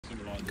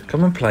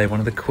Come and play one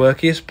of the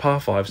quirkiest par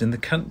 5s in the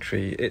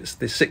country. It's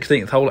the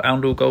 16th hole at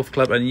Oundle Golf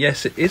Club, and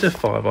yes, it is a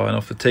 5-iron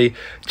off the tee.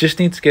 Just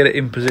need to get it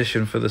in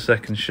position for the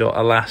second shot.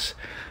 Alas,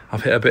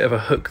 I've hit a bit of a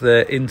hook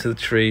there into the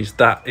trees.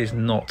 That is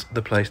not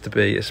the place to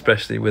be,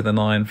 especially with an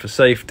iron for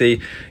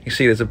safety. You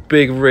see there's a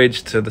big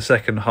ridge to the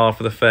second half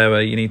of the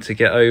fairway you need to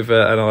get over,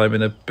 and I'm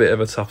in a bit of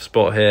a tough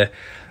spot here.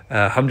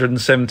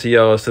 170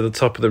 yards to the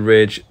top of the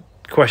ridge,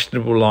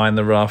 questionable lie in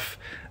the rough,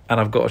 and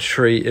I've got a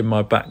tree in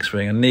my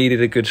backswing. I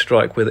needed a good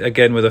strike with a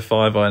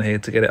 5-iron here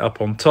to get it up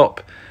on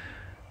top.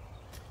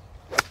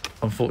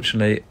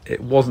 Unfortunately, it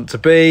wasn't to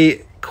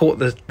be. Caught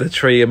the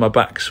tree in my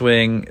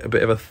backswing, a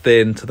bit of a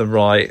thin to the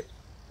right.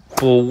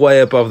 Ball way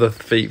above the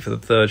feet for the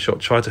third shot.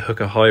 Tried to hook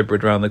a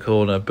hybrid round the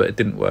corner, but it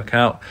didn't work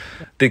out.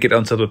 Did get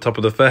onto the top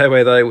of the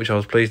fairway though, which I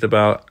was pleased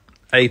about.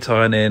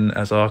 8-iron in,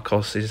 as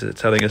Arcos is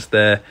telling us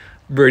there.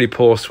 Really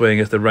poor swing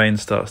as the rain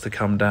starts to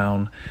come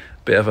down.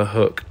 Bit of a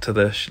hook to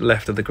the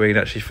left of the green,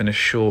 actually finished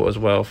short as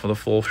well for the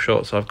fourth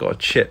shot, so I've got a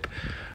chip